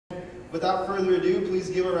Without further ado, please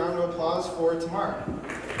give a round of applause for Tamar.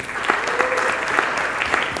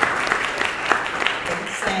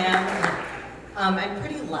 Thanks, Sam. I'm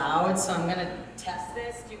pretty loud, so I'm gonna test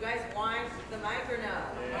this. Do you guys want the mic or no?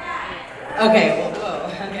 Yeah. Okay,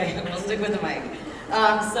 okay, we'll stick with the mic.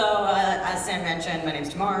 As Sam mentioned, my name's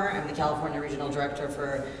Tamar. I'm the California Regional Director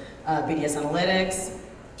for BDS Analytics.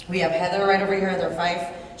 We have Heather right over here, Heather Fife.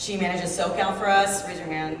 She manages SoCal for us. Raise your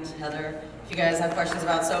hand, Heather. If you guys have questions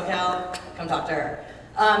about SoCal, come talk to her.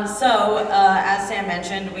 As Sam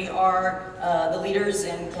mentioned, we are the leaders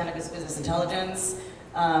in cannabis business intelligence,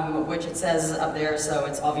 which it says up there, so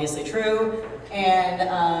it's obviously true.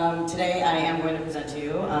 And today I am going to present to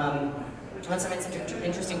you on some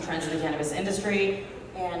interesting trends in the cannabis industry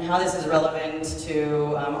and how this is relevant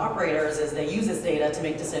to operators as they use this data to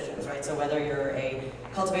make decisions, right? So whether you're a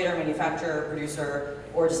cultivator, manufacturer, producer,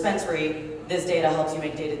 or dispensary, this data helps you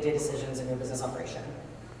make day-to-day decisions in your business operation.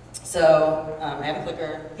 So, I have a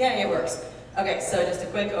clicker. Yeah, it works. Okay, so just a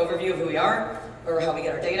quick overview of who we are, or how we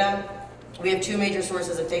get our data. We have two major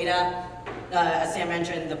sources of data. As Sam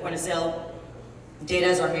mentioned, the point of sale data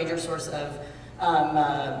is our major source of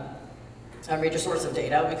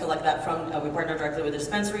data. We collect that from, we partner directly with the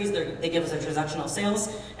dispensaries. They give us their transactional sales,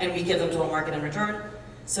 and we give them total market in return,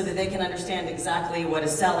 so that they can understand exactly what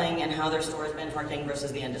is selling and how their store is benchmarking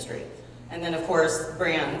versus the industry. And then, of course,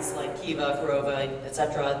 brands like Kiva, Kurova,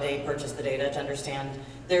 etc., they purchase the data to understand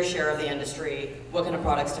their share of the industry, what kind of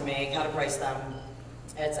products to make, how to price them,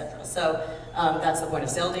 etc. So that's the point of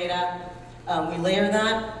sale data. We layer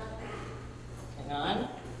that, hang on.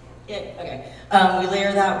 Yeah, okay. We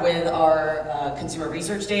layer that with our consumer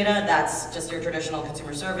research data. That's just your traditional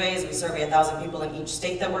consumer surveys. We survey 1,000 people in each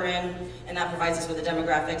state that we're in, and that provides us with the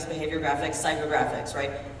demographics, behavior graphics, psychographics,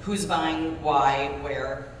 right? Who's buying, why,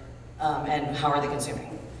 where, and how are they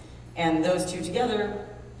consuming. And those two together,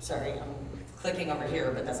 sorry, I'm clicking over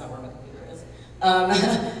here, but that's not where my computer is.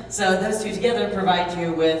 So those two together provide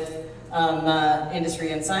you with industry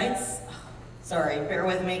insights. Sorry, bear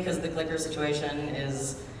with me because the clicker situation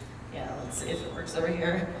is, yeah, let's see if it works over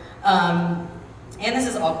here. And this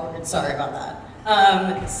is awkward, sorry about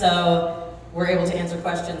that. So we're able to answer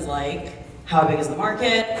questions like, how big is the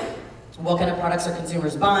market? What kind of products are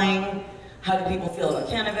consumers buying? How do people feel about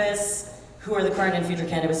cannabis? Who are the current and future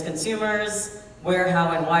cannabis consumers? Where, how,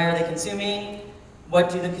 and why are they consuming? What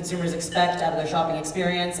do the consumers expect out of their shopping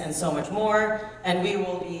experience? And so much more. And we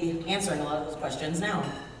will be answering a lot of those questions now.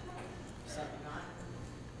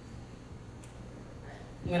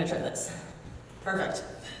 I'm gonna try this. Perfect.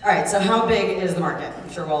 All right, so how big is the market? I'm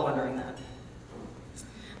sure we're all wondering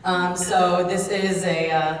that. So this is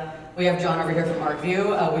we have John over here from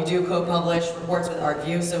ArcView. We do co-publish reports with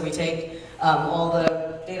ArcView, so we take all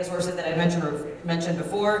the data sources that I mentioned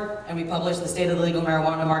before, and we publish the State of the Legal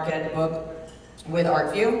Marijuana Market book with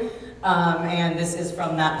ArcView. And this is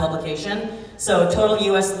from that publication. So total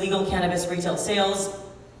US legal cannabis retail sales,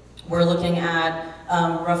 we're looking at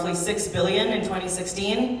roughly $6 billion in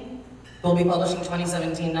 2016. We'll be publishing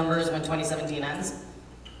 2017 numbers when 2017 ends.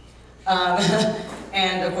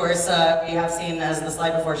 And of course, we have seen, as the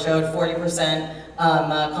slide before showed, 40%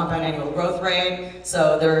 compound annual growth rate.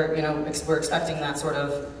 So we're expecting that sort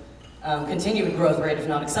of continued growth rate, if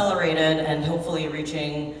not accelerated, and hopefully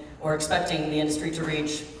reaching, or expecting the industry to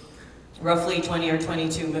reach roughly 20 or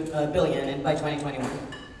 22 billion by 2021.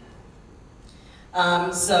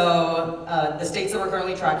 The states that we're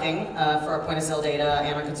currently tracking for our point of sale data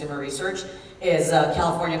and our consumer research is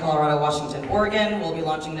California, Colorado, Washington, Oregon. We'll be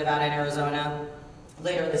launching Nevada and Arizona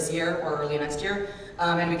later this year or early next year.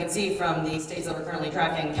 And we can see from the states that we're currently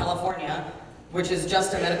tracking, California, which is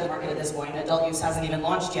just a medical market at this point, adult use hasn't even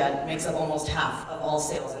launched yet, makes up almost half of all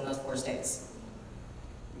sales in those 4 states.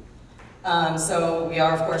 So we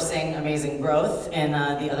are, of course, seeing amazing growth in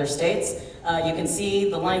the other states. You can see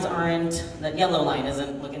the lines aren't, that yellow line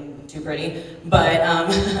isn't looking too pretty, but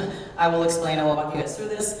I will explain, I will walk you guys through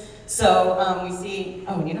this. So we see,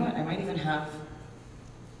 oh, you know what, I might even have,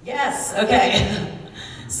 yes, okay.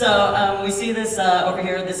 So we see this over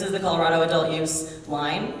here, this is the Colorado adult use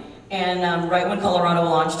line. And right when Colorado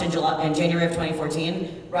launched in January of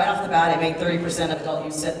 2014, right off the bat, it made 30% of adult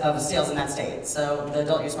use of sales in that state. So the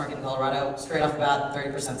adult use market in Colorado, straight off the bat,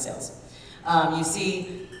 30% sales. You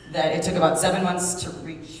see that it took about 7 months to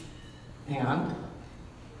reach, hang on,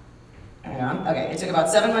 okay, it took about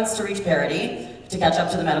 7 months to reach parity, to catch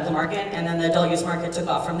up to the medical market, and then the adult use market took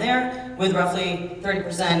off from there with roughly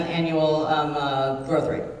 30% annual growth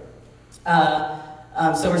rate.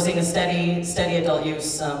 So we're seeing a steady adult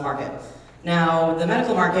use market. Now, the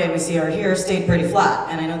medical market we see over here stayed pretty flat,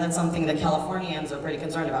 and I know that's something that Californians are pretty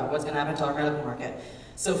concerned about, what's going to happen to our medical market.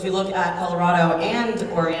 So if we look at Colorado and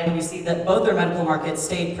Oregon, we see that both their medical markets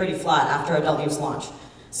stayed pretty flat after adult use launch.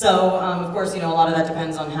 So, of course, a lot of that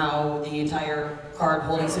depends on how the entire card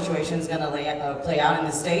holding situation is going to play out in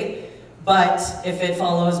the state. But if it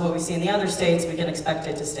follows what we see in the other states, we can expect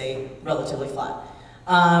it to stay relatively flat.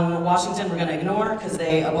 Washington we're going to ignore because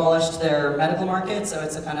they abolished their medical market, so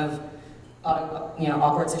it's a kind of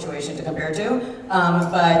awkward situation to compare to.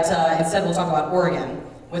 But instead we'll talk about Oregon.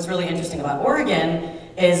 What's really interesting about Oregon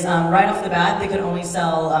is right off the bat they could only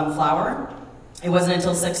sell flower. It wasn't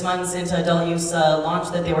until 6 months into adult use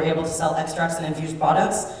launch that they were able to sell extracts and infused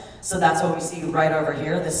products. So that's what we see right over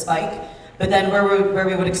here, this spike. But then where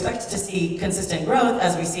we would expect to see consistent growth,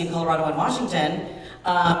 as we see in Colorado and Washington,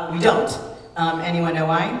 we don't. Anyone know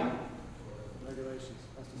why? Regulations,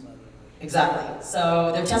 pesticide regulations. Exactly.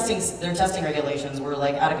 So their testing regulations were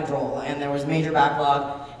like out of control, and there was major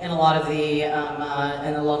backlog in a lot of the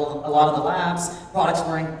a lot of the labs. Products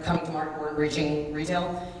weren't coming to market, weren't reaching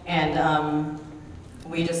retail, and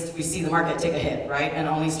we see the market take a hit, right, and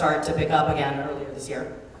only start to pick up again earlier this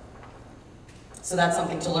year. So that's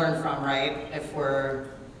something to learn from, right? If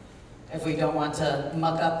we don't want to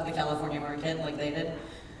muck up the California market like they did.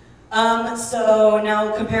 So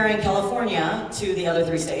now comparing California to the other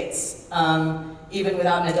 3 states, even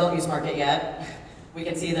without an adult use market yet, we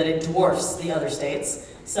can see that it dwarfs the other states.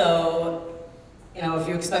 So, if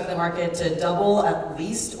you expect the market to double at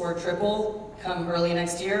least or triple come early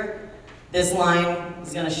next year, this line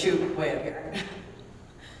is going to shoot way up here.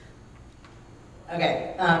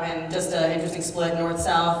 Okay, and just an interesting split,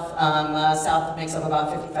 north-south. South makes up about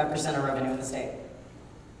 55% of revenue in the state.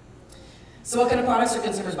 So what kind of products are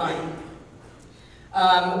consumers buying?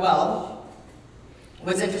 Well,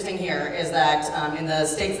 what's interesting here is that in the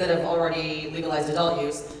states that have already legalized adult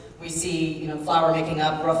use, we see flower making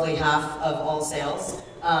up roughly half of all sales,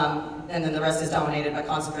 and then the rest is dominated by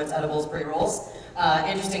concentrates, edibles, pre-rolls.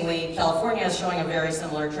 Interestingly, California is showing a very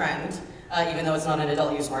similar trend, even though it's not an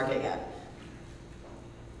adult use market yet.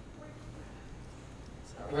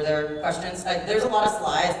 Were there questions? There's a lot of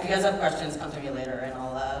slides. If you guys have questions, come to me later and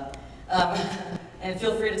I'll, and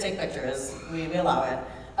feel free to take pictures. We allow it.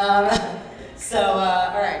 All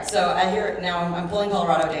right, so I'm pulling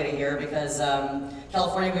Colorado data here because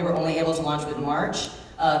California we were only able to launch with March.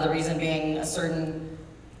 The reason being a certain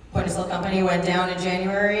point-of-sale company went down in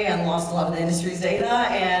January and lost a lot of the industry's data,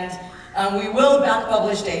 and we will back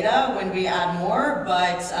publish data when we add more,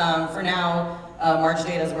 but for now, March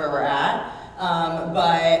data is where we're at.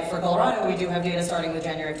 But for Colorado, we do have data starting with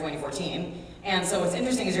January of 2014. And so what's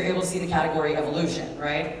interesting is you're able to see the category evolution,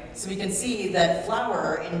 right? So we can see that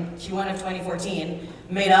flower in Q1 of 2014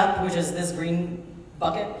 made up, which is this green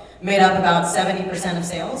bucket, made up about 70% of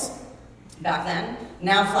sales back then.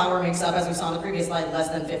 Now flower makes up, as we saw on the previous slide, less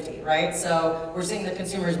than 50, right? So we're seeing that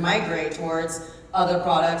consumers migrate towards other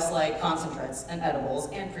products like concentrates and edibles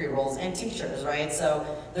and pre-rolls and tinctures, right? So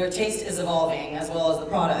their taste is evolving as well as the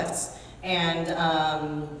products.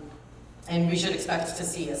 And we should expect to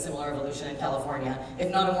see a similar evolution in California,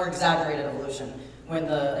 if not a more exaggerated evolution, when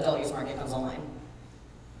the adult use market comes online.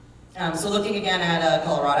 So looking again at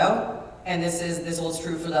Colorado, and this holds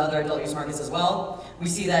true for the other adult use markets as well, we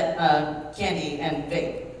see that candy and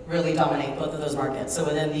vape really dominate both of those markets. So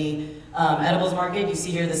within the edibles market, you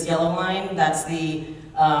see here this yellow line, that's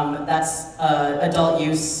adult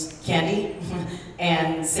use candy.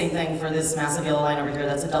 And same thing for this massive yellow line over here,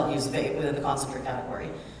 that's adult use vape within the concentrate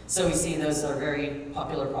category. So we see those are very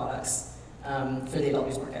popular products for the adult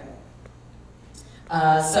use market.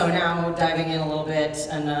 So now diving in a little bit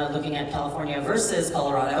and looking at California versus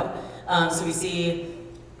Colorado. So we see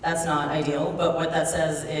that's not ideal, but what that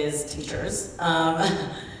says is tinctures,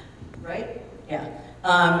 right?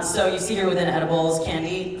 Yeah. So you see here within edibles,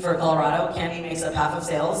 candy for Colorado, candy makes up half of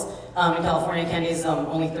sales. In California, candy is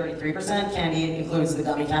only 33%. Candy includes the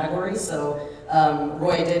gummy category. So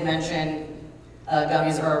Roy did mention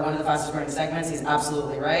gummies are one of the fastest growing segments. He's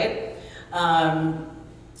absolutely right.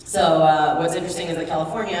 What's interesting is that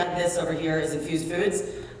California, this over here is infused foods.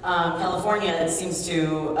 California seems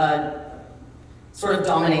to sort of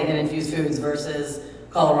dominate in infused foods versus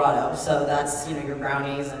Colorado. So that's your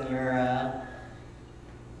brownies and your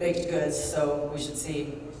baked goods. So we should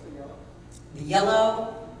see the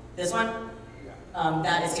yellow. This one? Yeah.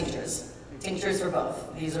 That is tinctures. Tinctures for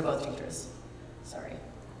both. These are both tinctures. Sorry.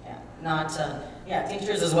 Yeah. Not, yeah,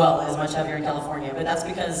 tinctures as well is much heavier in California, but that's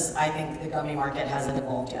because I think the gummy market hasn't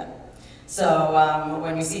evolved yet. So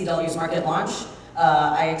when we see adult use market launch,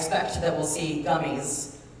 I expect that we'll see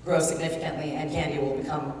gummies grow significantly and candy will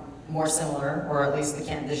become more similar, or at least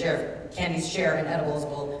candy's share in edibles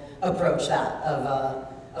will approach that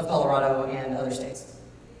of Colorado and other states.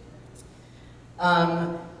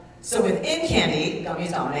 So within candy,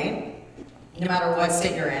 gummies dominate, no matter what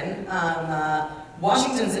state you're in.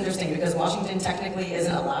 Washington's interesting because Washington technically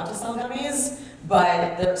isn't allowed to sell gummies,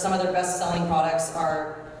 but some of their best-selling products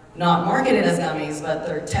are not marketed as gummies, but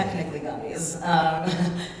they're technically gummies.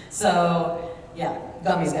 So yeah,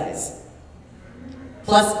 gummies, guys.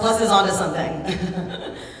 Plus is onto something.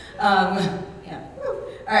 Yeah.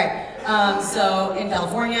 All right. So in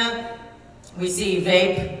California, we see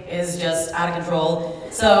vape is just out of control.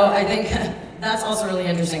 So I think that's also really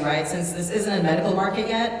interesting, right? Since this isn't a medical market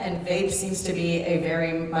yet, and vape seems to be a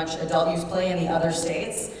very much adult use play in the other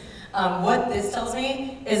states. What this tells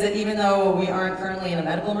me is that even though we aren't currently in a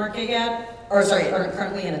medical market yet, aren't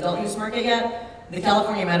currently in adult use market yet, the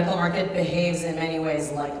California medical market behaves in many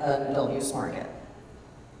ways like an adult use market.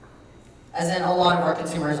 As in, a lot of our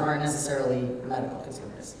consumers aren't necessarily medical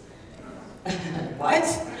consumers. What?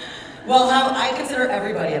 Well, I consider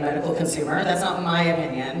everybody a medical consumer. That's not my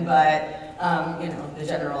opinion, but you know, the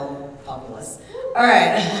general populace. All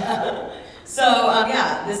right. So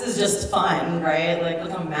yeah, this is just fun, right? Like,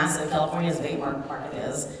 look how massive California's vape market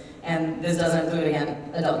is, and this doesn't include,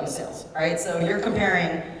 again, adult use sales, right? So you're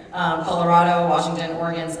comparing Colorado, Washington,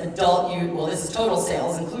 Oregon's adult use. Well, this is total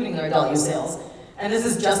sales, including their adult use sales, and this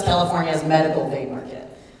is just California's medical vape market.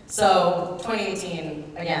 So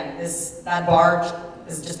 2018, again, that bar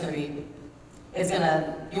is just going to be.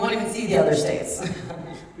 You won't even see the other states.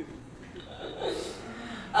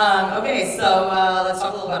 Okay, so let's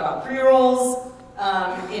talk a little bit about pre-rolls.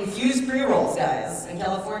 Infused pre-rolls, guys. In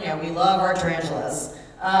California, we love our tarantulas.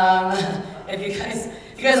 If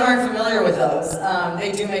you guys aren't familiar with those,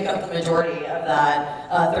 they do make up the majority of that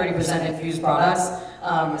 30% infused products,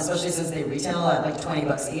 especially since they retail at like 20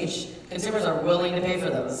 bucks each. Consumers are willing to pay for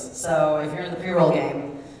those. So if you're in the pre-roll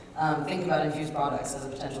game, think about infused products as a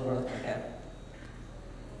potential growth market.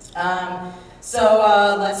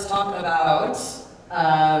 So let's talk about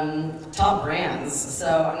top brands. So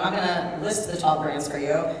I'm not going to list the top brands for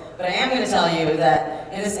you, but I am going to tell you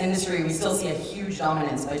that in this industry, we still see a huge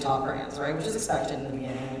dominance by top brands, right? Which is expected in the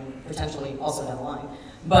beginning and potentially also down the line.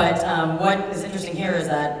 But what is interesting here is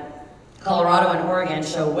that Colorado and Oregon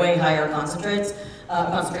show way higher concentrations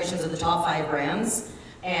of the top 5 brands.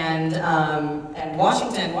 And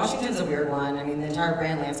Washington's a weird one. I mean, the entire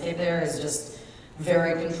brand landscape there is just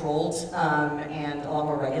very controlled and a lot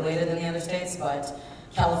more regulated than the other states. But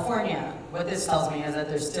California, what this tells me is that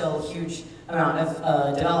there's still a huge amount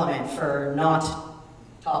of development for not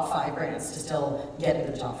top 5 brands to still get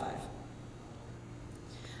into the top 5.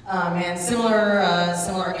 And similar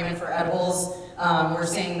argument for edibles. We're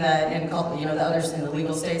seeing that in the others in the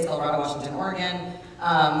legal states, Colorado, Washington, Oregon,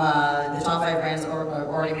 the top 5 brands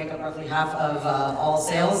already make up roughly half of all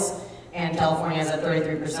sales, and California is at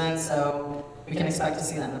 33%, so we can expect to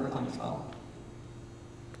see that number climb as well.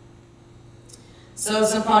 So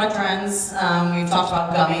some product trends. We've talked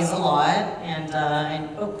about gummies a lot, and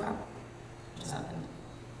oh crap, what just happened?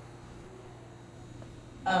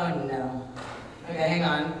 Oh no. Okay, hang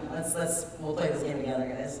on. We'll play this game together,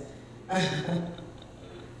 guys. We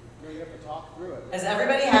have to talk through it. Is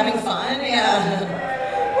everybody having fun? Yeah.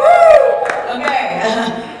 Woo!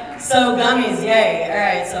 Okay. So gummies, yay. All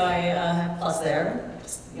right. So I have plus there.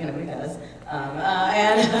 Just, because.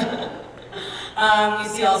 And you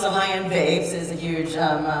see also high-end vapes is a huge. We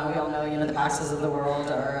all know, the Paxes of the world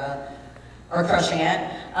are crushing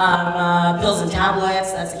it. Pills and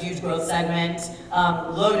tablets, that's a huge growth segment.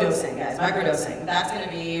 Low dosing, guys, microdosing. That's going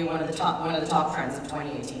to be one of the top trends of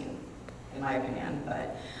 2018, in my opinion.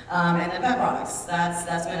 But and then pet products,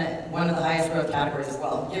 that's been one of the highest growth categories as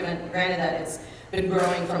well. Granted that it's been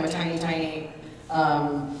growing from a tiny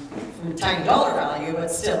dollar value,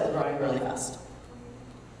 but still growing really fast.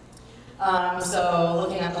 So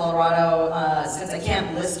looking at Colorado, since I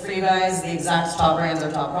can't list for you guys the exact top brands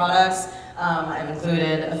or top products, I've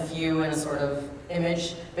included a few in a sort of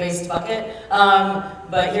image-based bucket.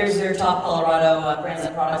 But here's your top Colorado brands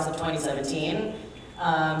and products of 2017.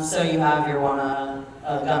 So you have your Wana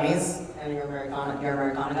gummies and your Americana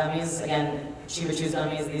gummies. Again, Shiba Chews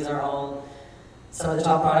gummies, these are all some of the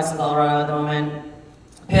top products in Colorado at the moment.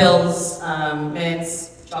 Pills,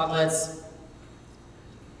 mints, chocolates.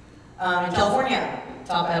 In California,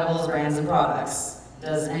 top edibles, brands, and products.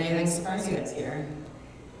 Does anything surprise you guys here?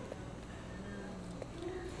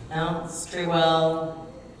 No? It's Treewell,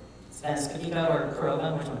 Spanish Cookie Dough, or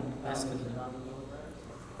Kurova? Which one? Spanish Cookie Dough.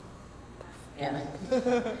 Yeah.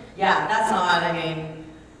 Yeah, that's not going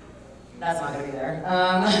to be there.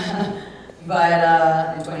 But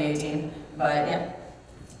in 2018. But yeah.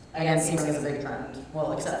 Again, seeming is a big trend.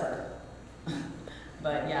 Well, except for.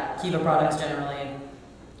 But yeah, Kiva products generally,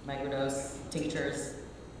 microdose. tinctures.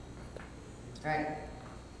 All right.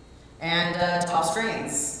 And top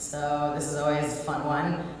strains. So this is always a fun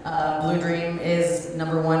one. Blue Dream is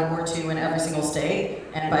number 1 or 2 in every single state,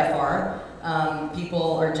 and by far.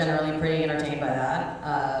 People are generally pretty entertained by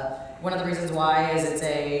that. One of the reasons why is it's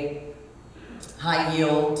a high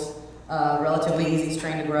yield, relatively easy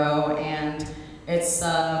strain to grow, and it's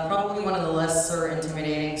probably one of the lesser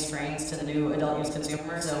intimidating strains to the new adult use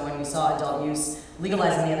consumer. So when we saw adult use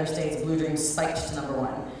legalized in the other states, Blue Dream spiked to number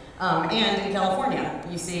 1. And in California,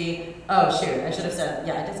 you see, oh shoot, I should have said,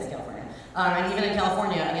 yeah, I did say California. And even in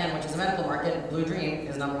California, again, which is a medical market, Blue Dream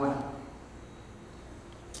is number 1.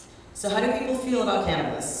 So how do people feel about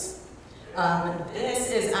cannabis? This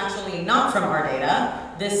is actually not from our data.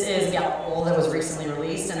 This is a Gallup poll that was recently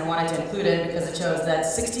released, and I wanted to include it because it shows that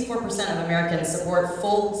 64% of Americans support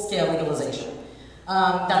full-scale legalization.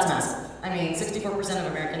 That's massive. I mean, 64% of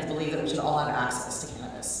Americans believe that we should all have access to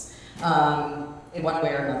cannabis in one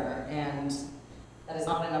way or another, and that is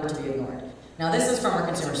not a number to be ignored. Now, this is from our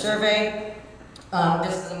consumer survey.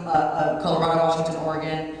 This is Colorado, Washington,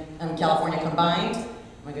 Oregon, and California combined.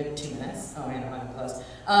 Am I good? 2 minutes? Oh man, I'm not even close.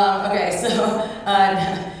 Okay,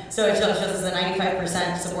 so it shows us that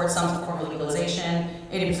 95% support some form of legalization,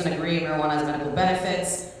 80% agree marijuana has medical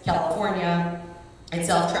benefits. California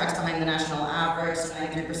itself tracks behind the national average, so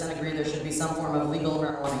 93% agree there should be some form of legal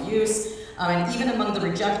marijuana use. And even among the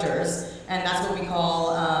rejectors, and that's what we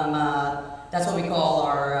call our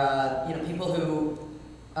people who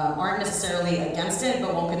aren't necessarily against it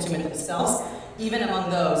but won't consume it themselves. Even among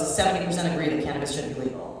those, 70% agree that cannabis should be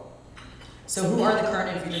legal. So who are the current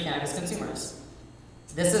and future cannabis consumers?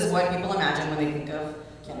 This is what people imagine when they think of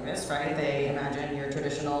cannabis, right? They imagine your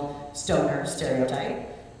traditional stoner stereotype,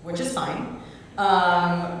 which is fine.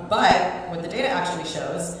 But what the data actually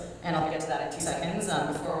shows, and I'll get to that in 2 seconds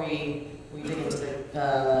before we dig into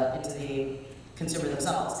the consumer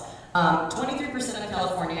themselves. 23% of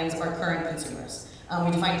Californians are current consumers.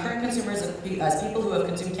 We define current consumers as people who have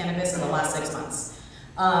consumed cannabis in the last 6 months.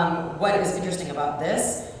 What is interesting about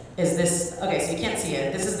this is this, okay, so you can't see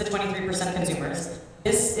it. This is the 23% consumers.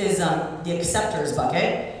 This is the acceptors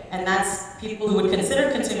bucket, and that's people who would consider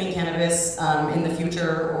consuming cannabis in the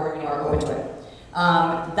future or are open to it.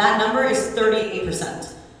 That number is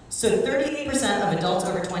 38%. So 38% of adults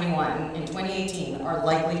over 21 in 2018 are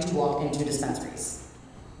likely to walk into dispensaries.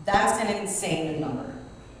 That's an insane number.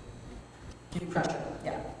 Keep crushing,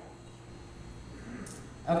 yeah.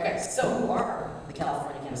 Okay, so who are the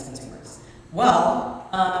California cannabis consumers? Well,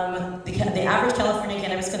 the average California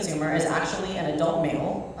cannabis consumer is actually an adult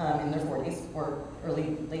male in their 40s, or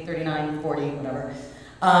late 39, 40, whatever.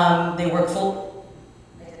 They work full,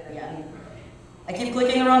 I did it again. I keep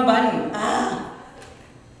clicking the wrong button. Ah!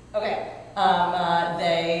 Okay,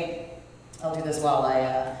 I'll do this while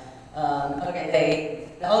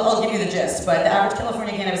I'll give you the gist, but the average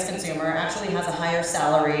California cannabis consumer actually has a higher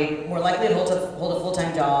salary, more likely to hold a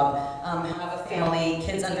full-time job, have a family,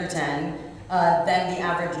 kids under 10, than the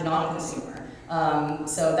average non-consumer.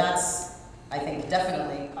 So that's, I think,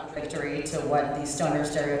 definitely contradictory to what the stoner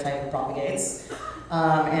stereotype propagates.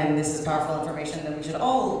 And this is powerful information that we should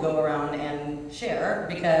all go around and share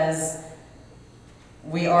because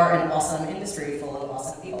we are an awesome industry full of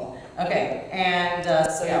awesome people. Okay, and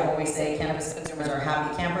so yeah, when we say cannabis consumers are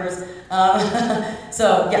happy campers,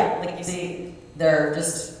 so yeah, like you see, they're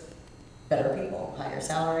just better people, higher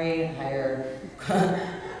salary, higher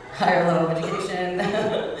level of education,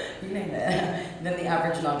 you name it, than the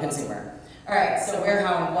average non-consumer. All right, so where,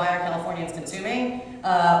 how, and why are Californians consuming?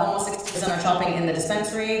 Almost 60% are shopping in the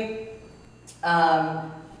dispensary.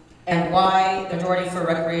 And why? The majority for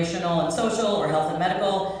recreational and social, or health and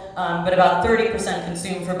medical, but about 30%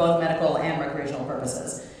 consume for both medical and recreational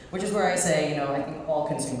purposes, which is where I say, I think all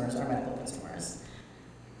consumers are medical consumers.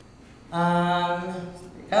 There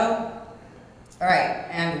you go. All right,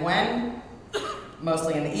 and when?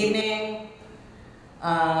 Mostly in the evening,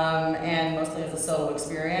 and mostly as a solo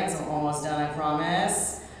experience. I'm almost done, I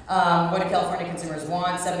promise. What do California consumers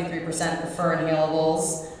want? 73% prefer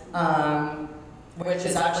inhalables. Which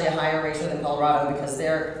is actually a higher ratio than Colorado because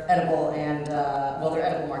their edible and, their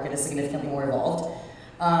edible market is significantly more evolved.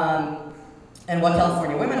 And what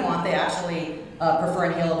California women want, they actually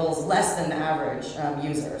prefer inhalables less than the average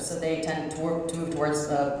user. So they tend to move towards,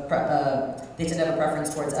 they tend to have a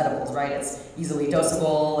preference towards edibles, right? It's easily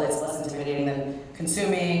dosable, it's less intimidating than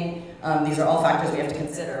consuming. These are all factors we have to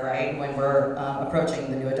consider, right, when we're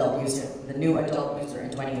approaching the new adult user in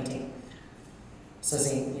 2018. So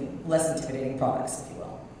seeing less intimidating products, if you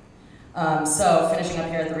will. So finishing up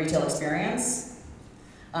here at the retail experience.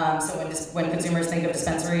 So when consumers think of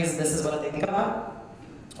dispensaries, this is what they think about.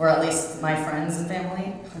 or at least my friends and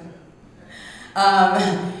family.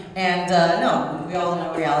 No, we all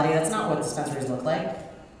know in reality that's not what dispensaries look like.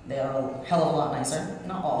 They are a hell of a lot nicer.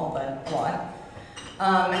 Not all, but a lot.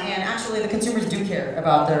 And actually, the consumers do care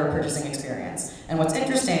about their purchasing experience. And what's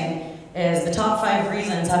interesting is the top 5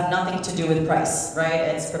 reasons have nothing to do with price, right?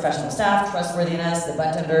 It's professional staff, trustworthiness, the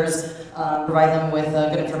bartenders provide them with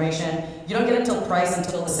good information. You don't get until price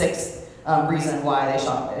until the 6th reason why they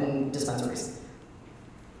shop in dispensaries.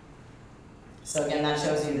 So again, that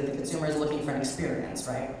shows you that the consumer is looking for an experience,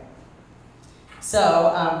 right?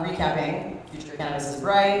 So, recapping, future cannabis is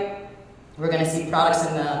bright. We're going to see products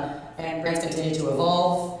and brands continue to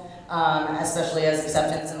evolve, especially as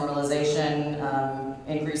acceptance and normalization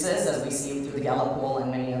increases, as we see through the Gallup poll and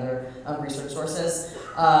many other research sources.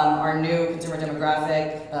 Our new consumer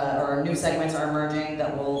demographic, or our new segments are emerging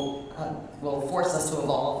that will force us to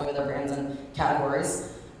evolve with our brands and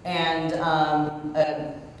categories. And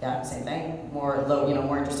yeah, same thing. More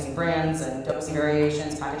interesting brands and dosing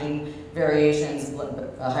variations, packaging variations,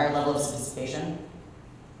 a higher level of sophistication.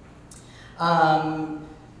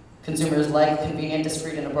 Consumers like convenient,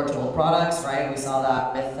 discreet, and approachable products, right? We saw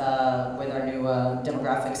that with our new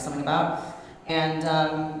demographics coming about. And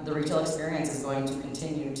the retail experience is going to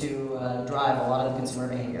continue to drive a lot of the consumer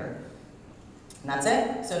behavior. And that's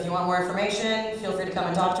it. So if you want more information, feel free to come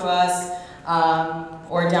and talk to us,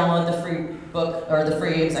 or download the free book or the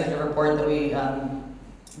free executive report that we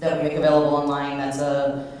make available online. That's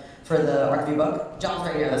for the ArcView book. John's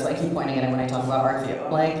right here. That's why I keep pointing at him when I talk about ArcView.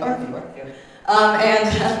 I'm like, ArcView.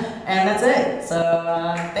 And that's it. So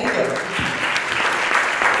thank you.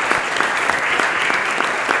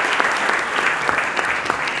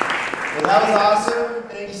 Well, that was awesome.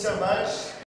 Thank you so much.